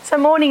So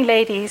morning,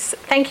 ladies.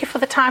 Thank you for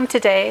the time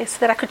today so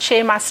that I could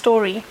share my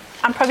story.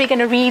 I'm probably going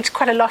to read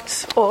quite a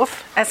lot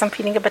off as I'm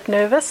feeling a bit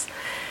nervous.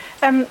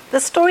 The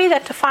story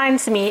that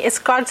defines me is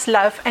God's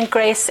love and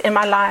grace in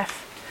my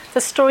life.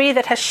 The story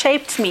that has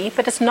shaped me,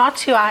 but is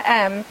not who I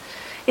am,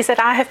 is that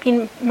I have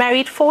been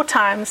married 4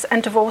 times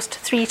and divorced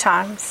 3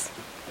 times.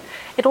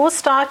 It all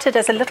started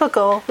as a little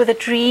girl with a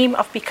dream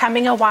of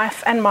becoming a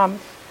wife and mom,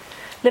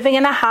 living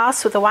in a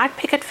house with a white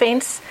picket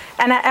fence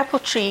and an apple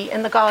tree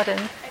in the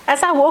garden.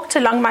 As I walked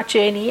along my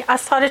journey, I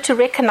started to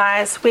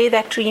recognize where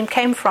that dream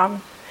came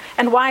from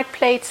and why it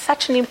played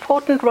such an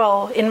important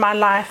role in my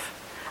life.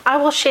 I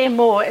will share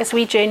more as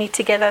we journey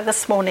together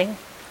this morning.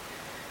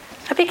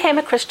 I became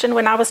a Christian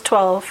when I was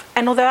 12,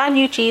 and although I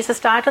knew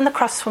Jesus died on the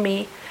cross for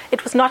me,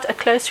 it was not a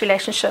close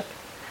relationship.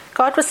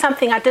 God was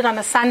something I did on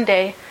a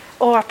Sunday,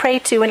 or I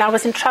prayed to when I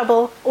was in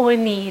trouble or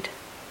in need.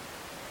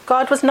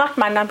 God was not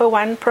my number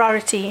one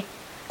priority,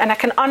 and I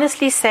can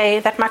honestly say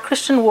that my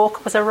Christian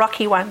walk was a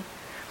rocky one,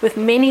 with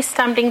many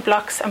stumbling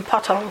blocks and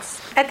potholes.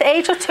 At the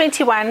age of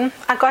 21,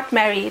 I got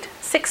married.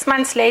 6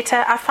 months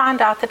later, I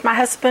found out that my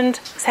husband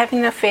was having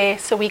an affair,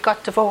 so we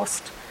got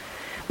divorced.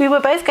 We were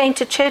both going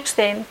to church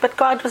then, but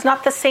God was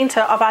not the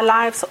center of our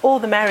lives or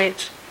the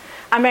marriage.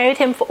 I married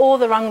him for all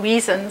the wrong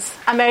reasons.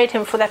 I married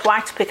him for that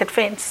white picket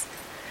fence.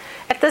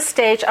 At this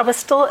stage, I was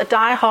still a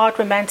die-hard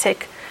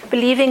romantic,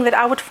 believing that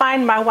I would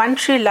find my one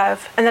true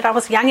love and that I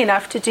was young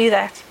enough to do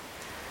that.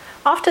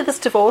 After this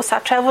divorce, I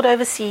traveled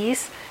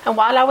overseas, and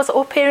while I was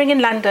au pairing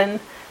in London,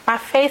 my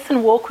faith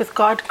and walk with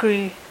God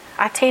grew.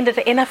 I attended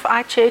an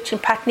NFI church in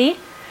Putney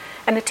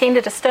and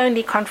attended a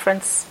Stoneleigh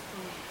conference.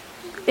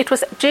 It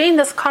was during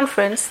this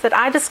conference that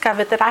I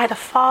discovered that I had a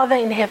Father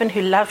in heaven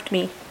who loved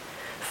me,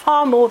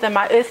 far more than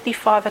my earthly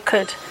father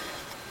could.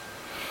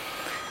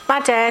 My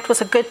dad was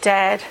a good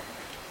dad.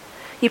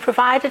 He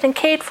provided and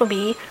cared for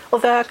me,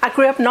 although I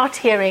grew up not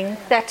hearing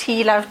that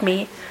he loved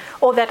me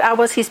or that I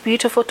was his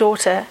beautiful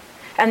daughter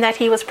and that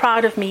he was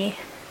proud of me.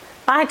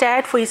 My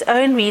dad, for his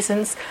own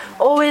reasons,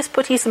 always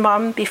put his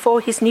mom before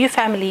his new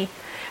family,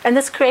 and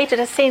this created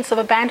a sense of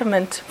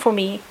abandonment for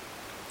me.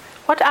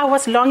 What I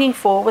was longing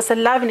for was the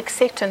love and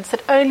acceptance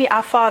that only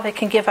our Father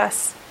can give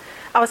us.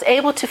 I was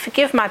able to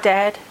forgive my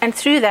dad, and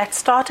through that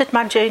started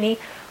my journey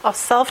of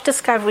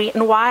self-discovery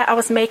and why I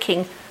was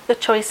making the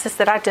choices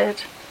that I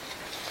did.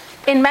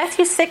 In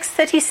Matthew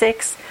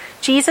 6:36,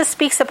 Jesus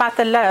speaks about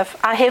the love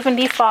our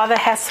Heavenly Father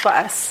has for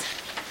us.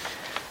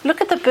 Look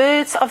at the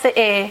birds of the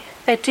air.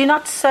 They do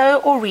not sow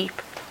or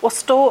reap or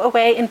store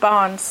away in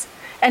barns,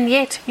 and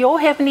yet your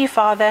Heavenly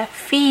Father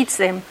feeds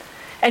them.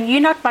 And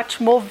you not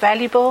much more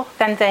valuable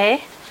than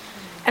they?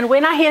 And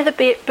when I hear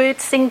the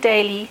birds sing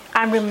daily,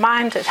 I'm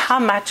reminded how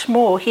much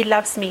more He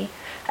loves me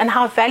and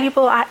how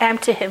valuable I am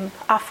to Him,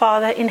 our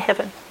Father in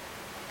heaven.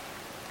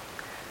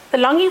 The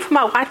longing for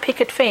my white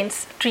picket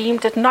fence dream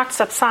did not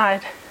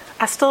subside.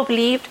 I still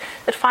believed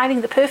that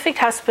finding the perfect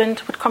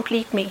husband would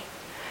complete me.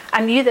 I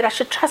knew that I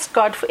should trust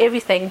God for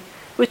everything,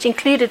 which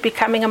included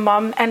becoming a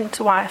mom and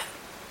wife.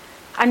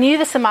 I knew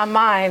this in my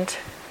mind,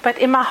 but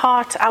in my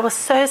heart I was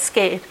so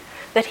scared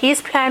that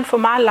His plan for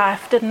my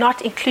life did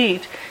not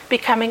include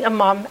becoming a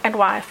mom and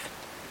wife.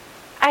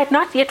 I had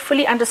not yet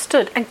fully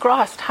understood and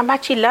grasped how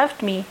much He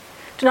loved me,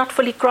 did not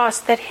fully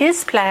grasp that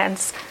His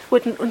plans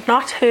would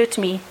not hurt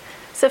me.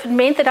 So if it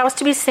meant that I was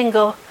to be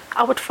single,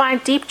 I would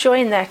find deep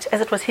joy in that,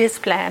 as it was His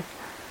plan.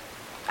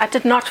 I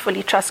did not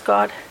fully trust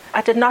God.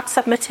 I did not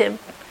submit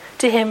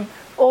to Him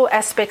all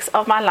aspects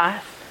of my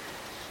life.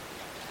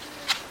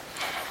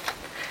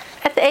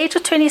 At the age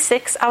of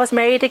 26, I was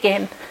married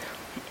again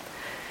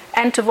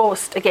and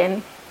divorced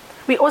again.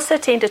 We also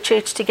attended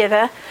church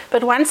together,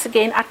 but once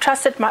again I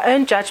trusted my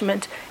own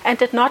judgment and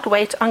did not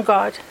wait on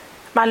God.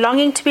 My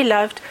longing to be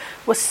loved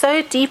was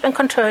so deep and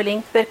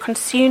controlling that it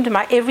consumed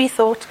my every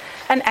thought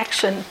and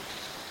action.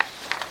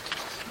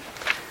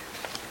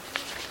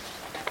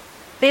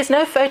 There's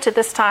no photo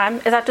this time,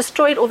 as I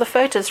destroyed all the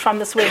photos from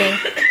this wedding.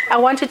 I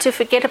wanted to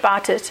forget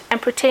about it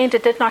and pretend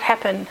it did not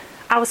happen.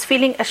 I was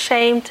feeling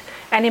ashamed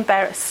and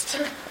embarrassed.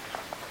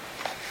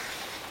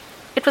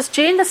 It was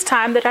during this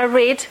time that I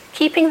read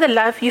Keeping the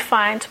Love You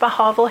Find by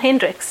Harville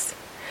Hendricks.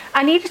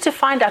 I needed to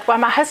find out why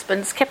my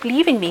husbands kept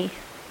leaving me.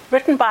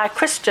 Written by a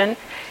Christian,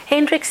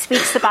 Hendricks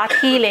speaks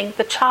about healing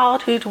the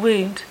childhood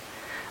wound.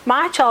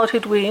 My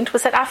childhood wound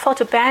was that I felt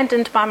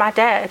abandoned by my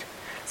dad.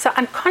 So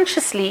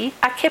unconsciously,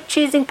 I kept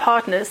choosing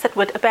partners that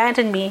would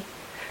abandon me,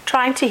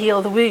 trying to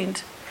heal the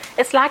wound.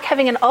 It's like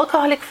having an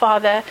alcoholic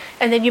father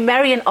and then you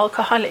marry an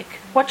alcoholic.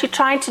 What you're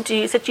trying to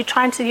do is that you're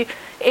trying to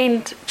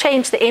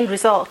change the end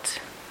result.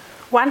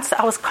 Once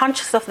I was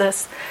conscious of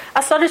this,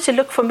 I started to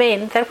look for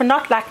men that were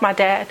not like my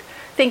dad,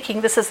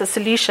 thinking this is the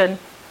solution.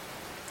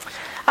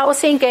 I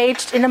also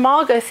engaged in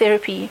imago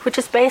therapy, which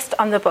is based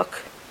on the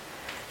book.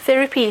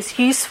 Therapy is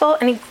useful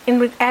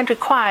and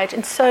required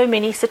in so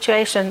many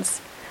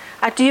situations.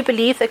 I do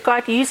believe that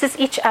God uses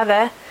each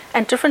other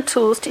and different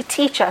tools to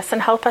teach us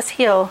and help us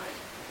heal.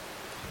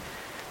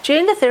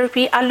 During the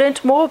therapy, I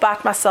learned more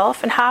about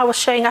myself and how I was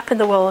showing up in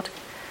the world.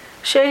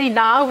 Surely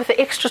now, with the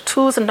extra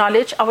tools and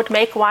knowledge, I would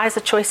make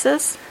wiser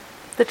choices.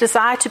 The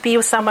desire to be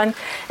with someone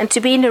and to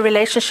be in a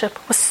relationship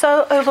was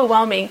so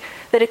overwhelming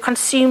that it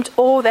consumed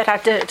all that I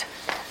did.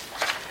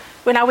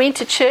 When I went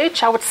to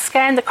church, I would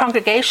scan the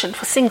congregation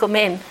for single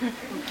men.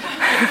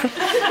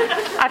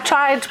 I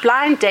tried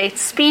blind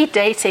dates, speed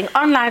dating,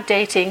 online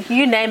dating,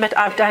 you name it,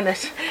 I've done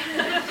it.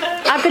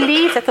 I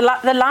believed that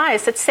the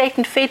lies that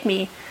Satan fed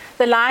me,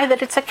 the lie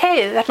that it's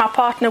okay that my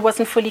partner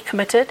wasn't fully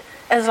committed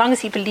as long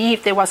as he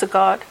believed there was a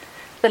God,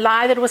 the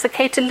lie that it was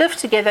okay to live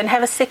together and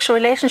have a sexual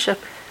relationship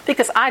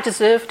because I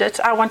deserved it,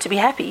 I want to be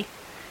happy,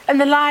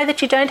 and the lie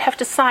that you don't have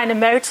to sign a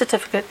marriage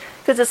certificate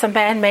because it's a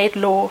man-made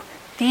law.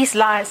 These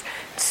lies,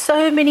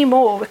 so many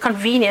more, were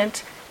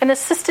convenient and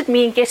assisted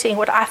me in getting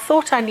what I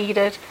thought I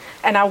needed,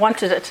 and I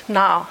wanted it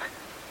now.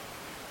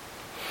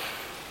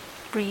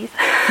 Breathe.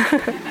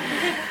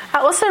 I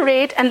also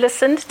read and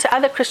listened to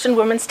other Christian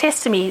women's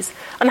testimonies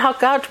on how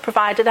God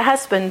provided a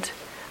husband.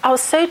 I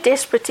was so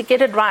desperate to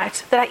get it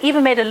right that I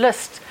even made a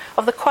list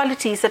of the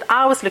qualities that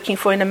I was looking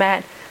for in a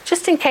man,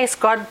 just in case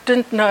God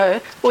didn't know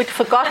or had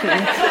forgotten.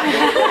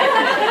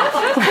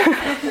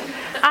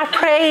 I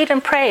prayed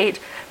and prayed.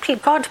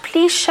 God,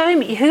 please show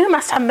me, who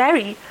must I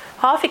marry?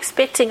 Half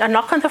expecting a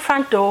knock on the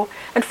front door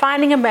and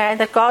finding a man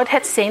that God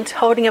had sent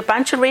holding a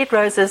bunch of red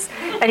roses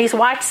and his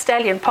white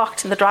stallion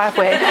parked in the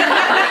driveway.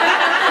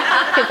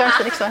 Okay, go on to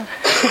the next one.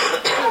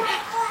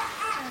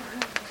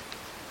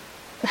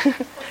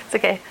 It's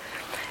okay.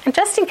 And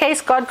just in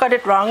case God got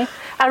it wrong,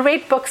 I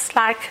read books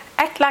like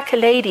Act Like a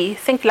Lady,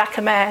 Think Like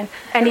a Man,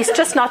 and He's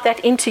Just Not That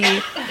Into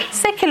You.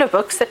 Secular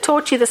books that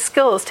taught you the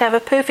skills to have a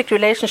perfect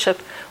relationship,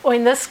 or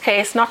in this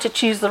case, not to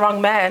choose the wrong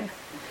man.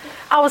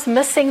 I was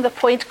missing the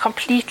point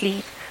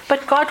completely,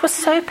 but God was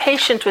so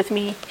patient with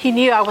me. He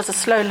knew I was a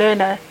slow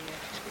learner.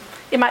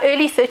 In my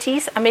early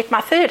 30s, I met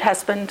my third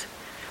husband.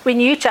 We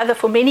knew each other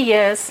for many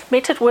years,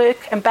 met at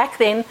work, and back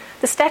then,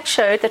 the stats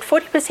showed that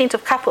 40%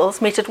 of couples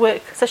met at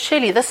work, so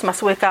surely this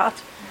must work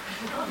out.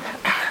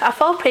 I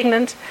fell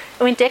pregnant,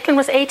 and when Declan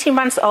was 18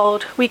 months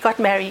old, we got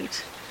married.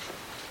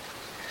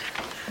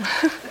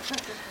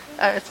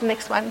 It's the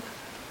next one.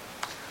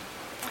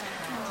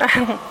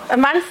 A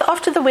month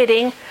after the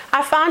wedding,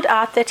 I found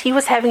out that he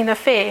was having an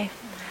affair,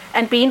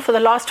 and been for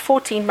the last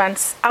 14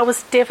 months, I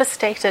was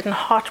devastated and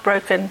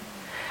heartbroken.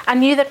 I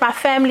knew that my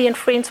family and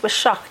friends were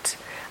shocked.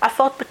 I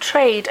felt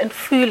betrayed and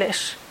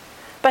foolish.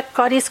 But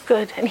God is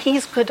good, and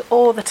He's good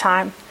all the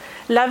time,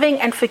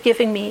 loving and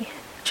forgiving me.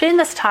 During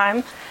this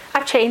time, I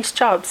changed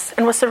jobs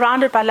and was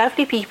surrounded by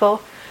lovely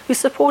people who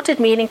supported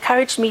me and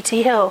encouraged me to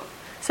heal.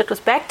 So it was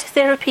back to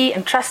therapy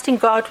and trusting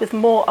God with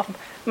more of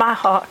my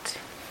heart.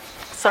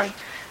 Sorry,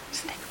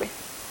 just take a breath.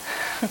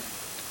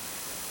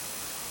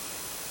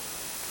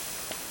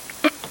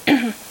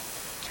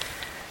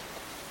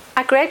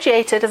 I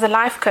graduated as a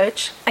life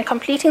coach, and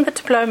completing the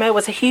diploma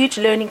was a huge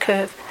learning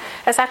curve,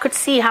 as I could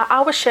see how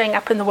I was showing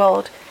up in the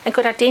world and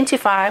could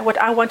identify what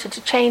I wanted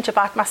to change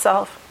about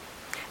myself.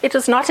 It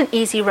was not an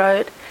easy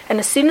road, and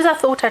as soon as I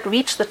thought I'd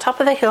reached the top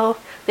of the hill,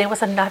 there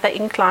was another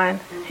incline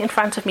in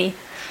front of me.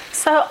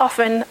 So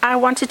often I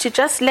wanted to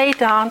just lay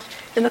down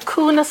in the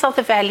coolness of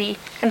the valley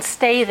and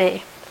stay there,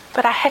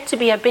 but I had to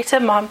be a better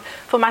mom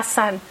for my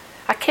son.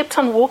 I kept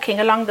on walking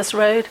along this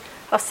road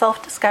of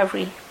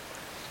self-discovery.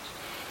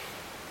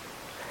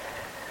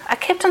 I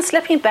kept on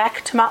slipping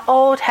back to my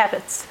old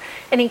habits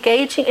and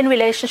engaging in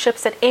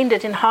relationships that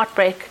ended in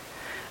heartbreak.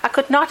 I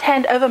could not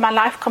hand over my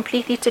life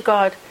completely to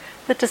God.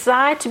 The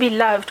desire to be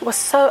loved was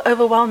so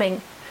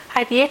overwhelming. I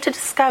had yet to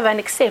discover and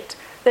accept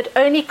that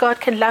only God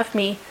can love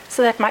me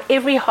so that my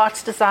every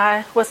heart's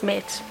desire was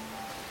met.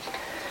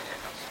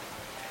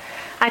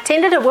 I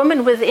attended a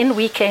Women Within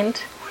weekend,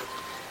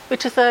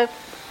 which is a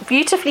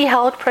beautifully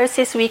held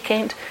process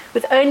weekend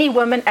with only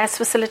women as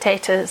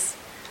facilitators.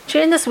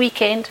 During this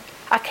weekend,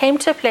 I came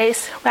to a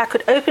place where I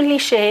could openly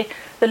share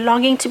the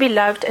longing to be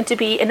loved and to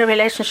be in a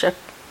relationship.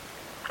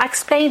 I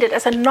explained it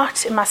as a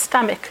knot in my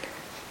stomach.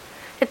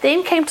 It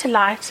then came to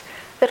light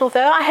that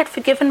although I had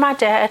forgiven my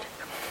dad,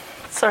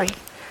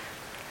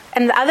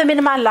 and the other men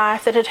in my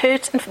life that had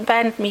hurt and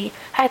abandoned me,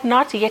 I had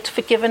not yet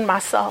forgiven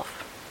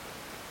myself.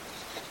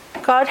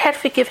 God had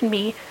forgiven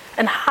me,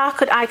 and how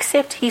could I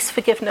accept His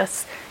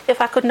forgiveness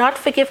if I could not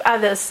forgive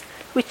others,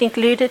 which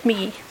included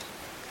me?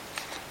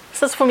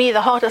 This is for me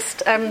the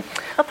hardest,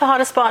 not the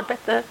hardest part,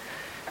 but the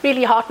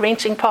really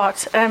heart-wrenching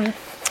part.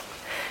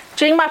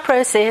 During my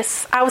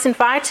process, I was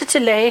invited to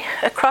lay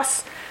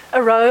across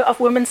a row of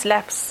women's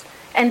laps,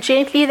 and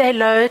gently they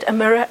lowered a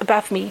mirror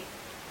above me.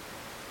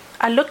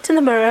 I looked in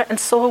the mirror and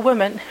saw a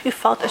woman who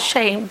felt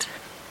ashamed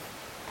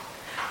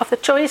of the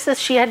choices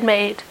she had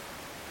made,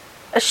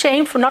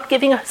 ashamed for not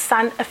giving her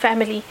son a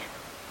family,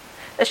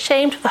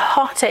 ashamed of the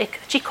heartache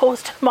that she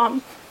caused her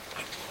mom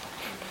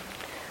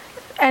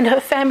and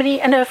her family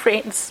and her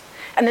friends,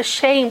 and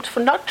ashamed for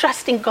not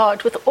trusting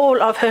God with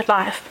all of her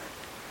life.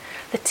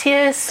 The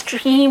tears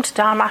streamed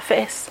down my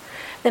face.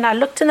 Then I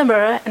looked in the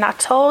mirror and I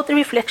told the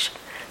reflection,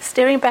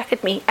 staring back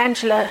at me,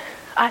 Angela,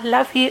 I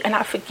love you and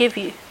I forgive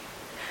you.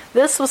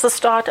 This was the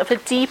start of a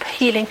deep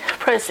healing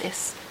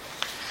process.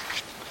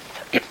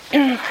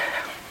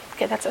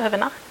 Okay, that's over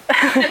now.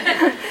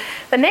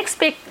 The next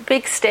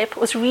big step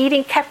was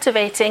reading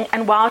Captivating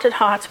and Wild at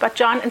Heart by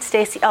John and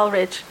Stacey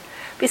Elridge.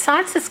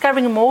 Besides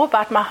discovering more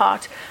about my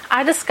heart,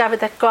 I discovered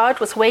that God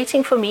was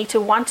waiting for me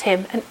to want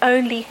him and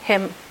only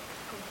him.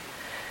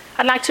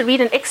 I'd like to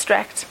read an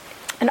extract.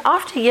 And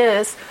after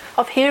years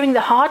of hearing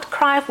the heart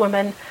cry of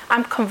women,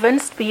 I'm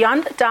convinced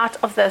beyond a doubt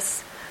of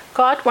this: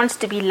 God wants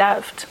to be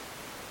loved.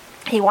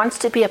 He wants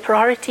to be a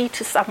priority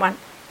to someone.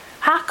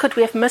 How could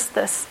we have missed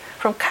this?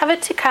 From cover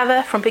to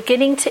cover, from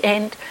beginning to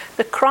end,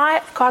 the cry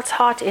of God's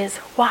heart is,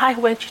 why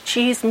won't you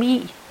choose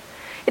me?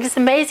 It is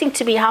amazing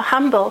to me how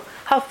humble,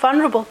 how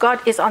vulnerable God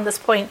is on this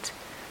point.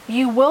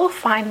 You will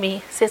find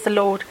me, says the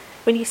Lord,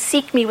 when you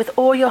seek me with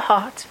all your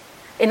heart.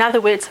 In other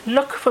words,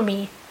 look for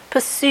me,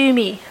 pursue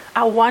me.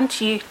 I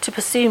want you to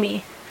pursue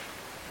me.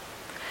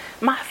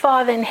 My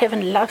Father in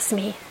heaven loves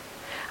me.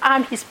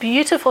 I'm his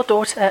beautiful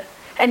daughter,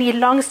 and he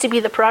longs to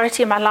be the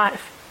priority of my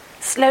life.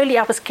 Slowly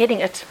I was getting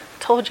it.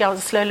 Told you I was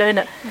a slow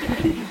learner.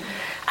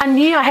 I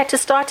knew I had to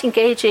start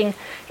engaging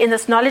in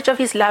this knowledge of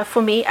his love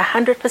for me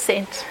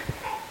 100%.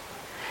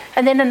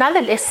 And then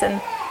another lesson.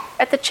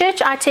 At the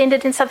church I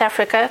attended in South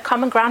Africa,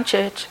 Common Ground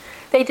Church,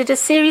 they did a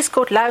series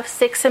called Love,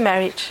 Sex and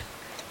Marriage.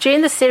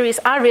 During the series,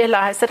 I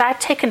realized that I had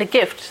taken a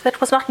gift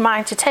that was not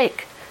mine to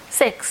take,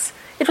 sex.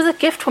 It was a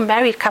gift for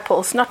married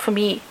couples, not for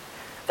me.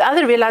 The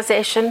other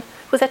realization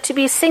was that to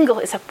be single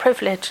is a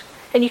privilege,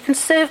 and you can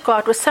serve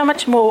God with so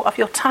much more of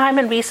your time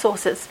and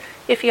resources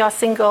if you are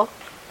single.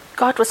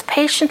 God was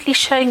patiently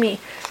showing me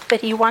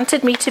that he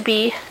wanted me to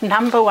be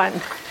number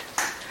one.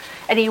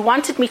 And he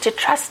wanted me to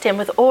trust him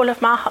with all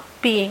of my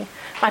being,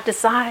 my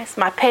desires,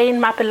 my pain,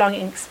 my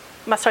belongings.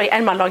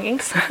 And my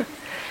longings.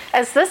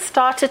 As this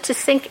started to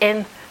sink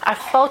in, I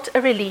felt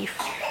a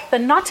relief. The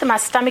knot in my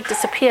stomach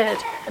disappeared,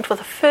 and for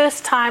the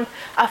first time,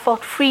 I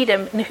felt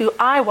freedom in who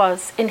I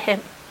was in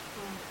him.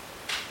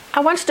 I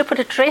wanted to put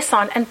a dress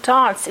on and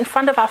dance in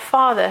front of our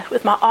Father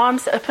with my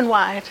arms open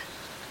wide.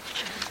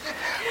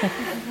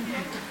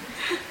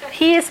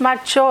 He is my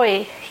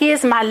joy. He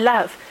is my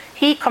love.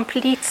 He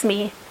completes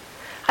me.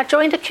 I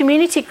joined a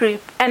community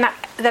group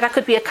that I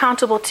could be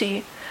accountable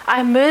to.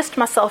 I immersed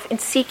myself in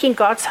seeking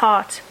God's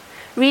heart.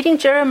 Reading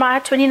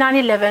Jeremiah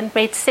 29:11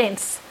 made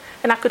sense,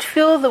 and I could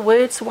feel the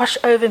words wash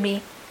over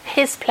me.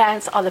 His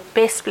plans are the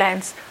best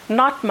plans,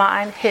 not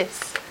mine,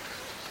 his.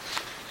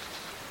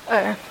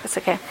 Oh, that's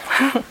okay.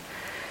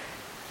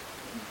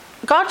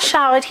 God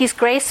showered his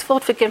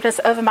grace-filled forgiveness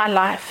over my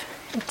life.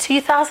 In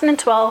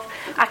 2012,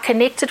 I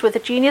connected with a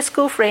junior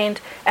school friend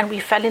and we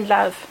fell in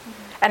love.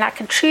 And I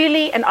can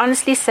truly and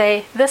honestly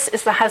say this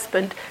is the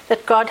husband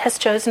that God has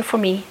chosen for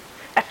me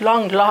at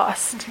long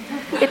last.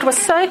 It was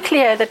so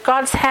clear that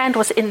God's hand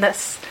was in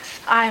this.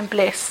 I am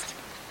blessed.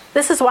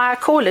 This is why I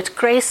call it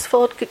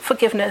grace-filled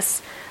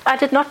forgiveness. I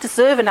did not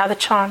deserve another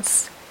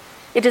chance.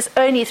 It is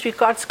only through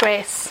God's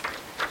grace.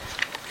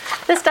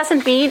 This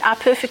doesn't mean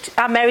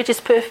our marriage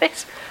is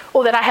perfect,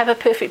 or that I have a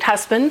perfect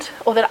husband,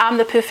 or that I'm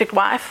the perfect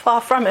wife.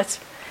 Far from it.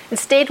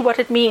 Instead, what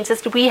it means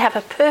is that we have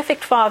a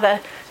perfect Father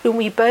whom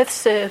we both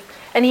serve,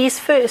 and he is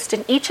first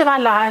in each of our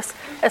lives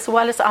as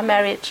well as our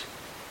marriage.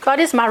 God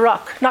is my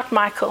rock, not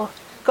Michael.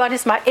 God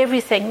is my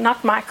everything,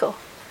 not Michael.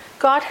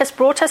 God has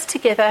brought us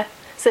together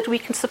so that we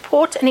can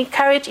support and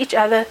encourage each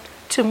other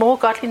to more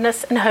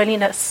godliness and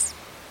holiness.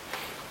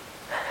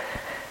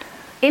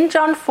 In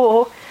John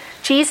 4,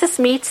 Jesus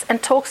meets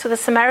and talks with a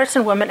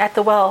Samaritan woman at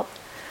the well.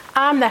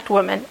 I'm that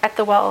woman at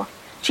the well.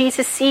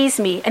 Jesus sees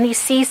me, and he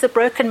sees the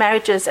broken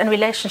marriages and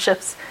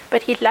relationships,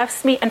 but he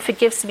loves me and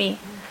forgives me.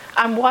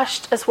 I'm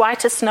washed as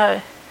white as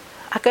snow.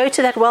 I go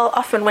to that well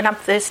often when I'm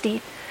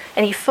thirsty,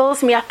 and he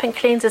fills me up and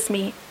cleanses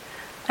me.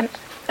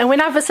 And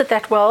when I visit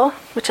that well,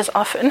 which is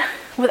often,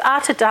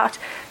 without a doubt,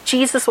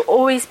 Jesus will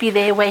always be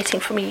there waiting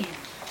for me.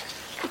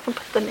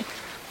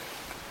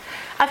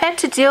 I've had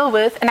to deal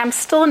with, and I'm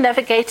still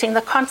navigating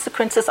the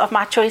consequences of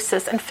my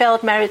choices and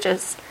failed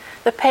marriages.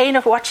 The pain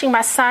of watching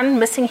my son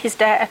missing his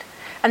dad,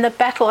 and the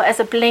battle as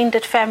a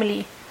blended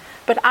family.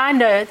 But I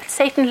know that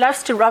Satan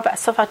loves to rob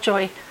us of our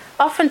joy,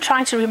 often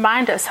trying to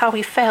remind us how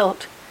we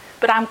failed.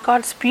 But I'm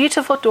God's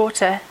beautiful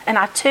daughter, and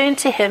I turn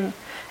to him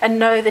and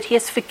know that he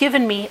has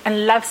forgiven me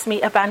and loves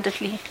me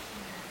abundantly.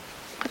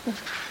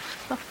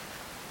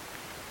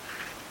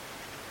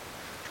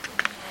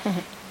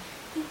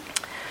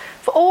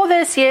 For all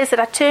those years that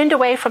I turned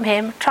away from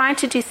him, trying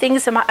to do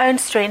things in my own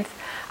strength,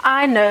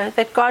 I know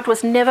that God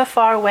was never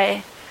far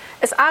away.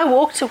 As I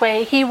walked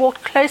away, he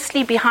walked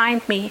closely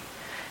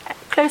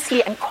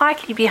and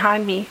quietly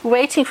behind me,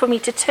 waiting for me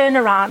to turn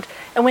around.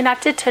 And when I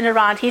did turn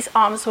around, his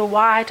arms were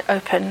wide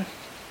open.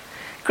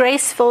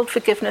 Grace-filled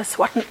forgiveness.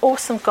 What an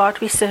awesome God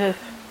we serve.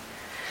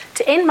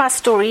 To end my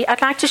story,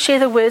 I'd like to share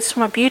the words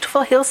from a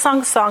beautiful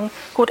Hillsong song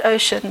called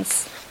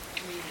Oceans.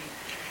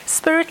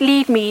 Spirit,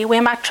 lead me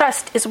where my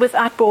trust is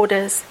without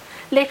borders.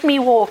 Let me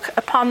walk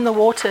upon the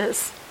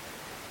waters.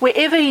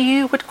 Wherever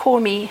you would call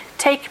me,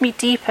 take me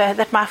deeper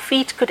that my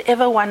feet could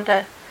ever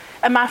wander,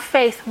 and my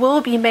faith will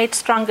be made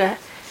stronger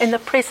in the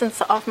presence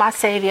of my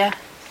Savior.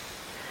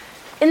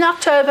 In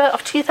October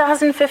of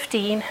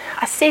 2015,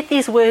 I said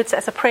these words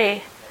as a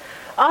prayer.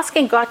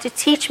 asking God to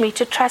teach me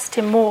to trust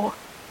him more.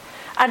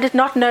 I did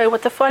not know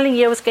what the following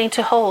year was going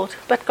to hold,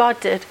 but God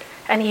did,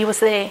 and he was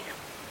there.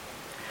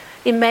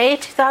 In May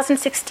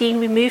 2016,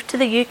 we moved to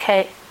the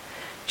UK.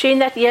 During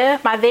that year,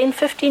 my then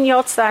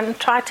 15-year-old son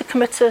tried to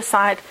commit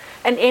suicide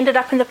and ended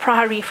up in the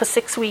Priory for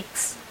 6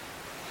 weeks.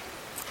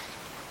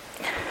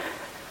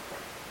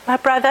 My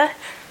brother,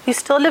 who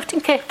still lived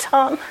in Cape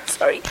Town,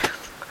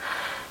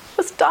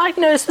 was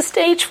diagnosed with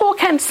stage 4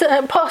 cancer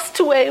and passed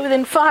away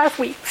within 5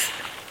 weeks.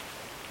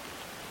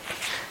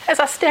 As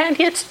I stand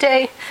here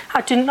today,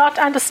 I do not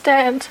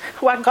understand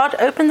why God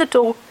opened the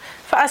door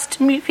for us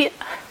to move here.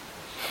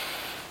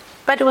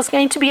 But it was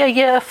going to be a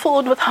year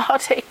filled with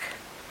heartache.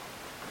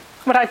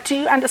 What I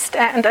do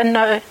understand and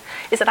know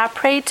is that I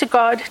prayed to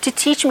God to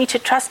teach me to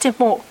trust him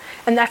more,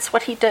 and that's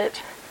what he did.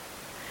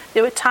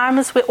 There were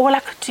times where all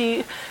I could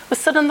do was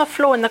sit on the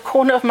floor in the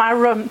corner of my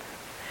room,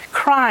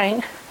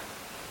 crying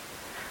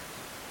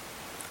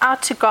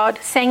out to God,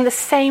 saying the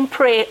same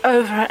prayer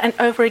over and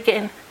over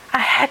again. I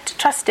had to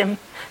trust him.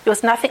 There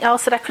was nothing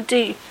else that I could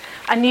do.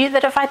 I knew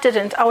that if I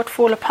didn't, I would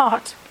fall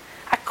apart.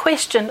 I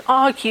questioned,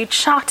 argued,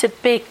 shouted,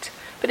 begged,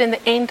 but in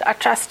the end, I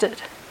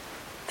trusted.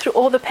 Through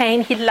all the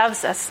pain, he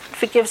loves us,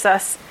 forgives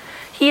us.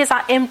 He is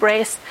our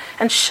embrace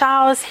and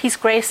showers his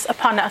grace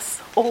upon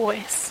us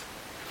always.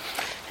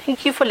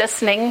 Thank you for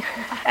listening.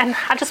 And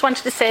I just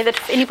wanted to say that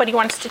if anybody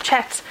wants to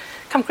chat,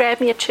 come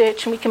grab me at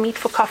church and we can meet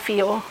for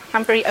coffee, or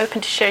I'm very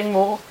open to sharing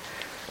more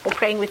or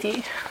praying with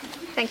you.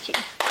 Thank you.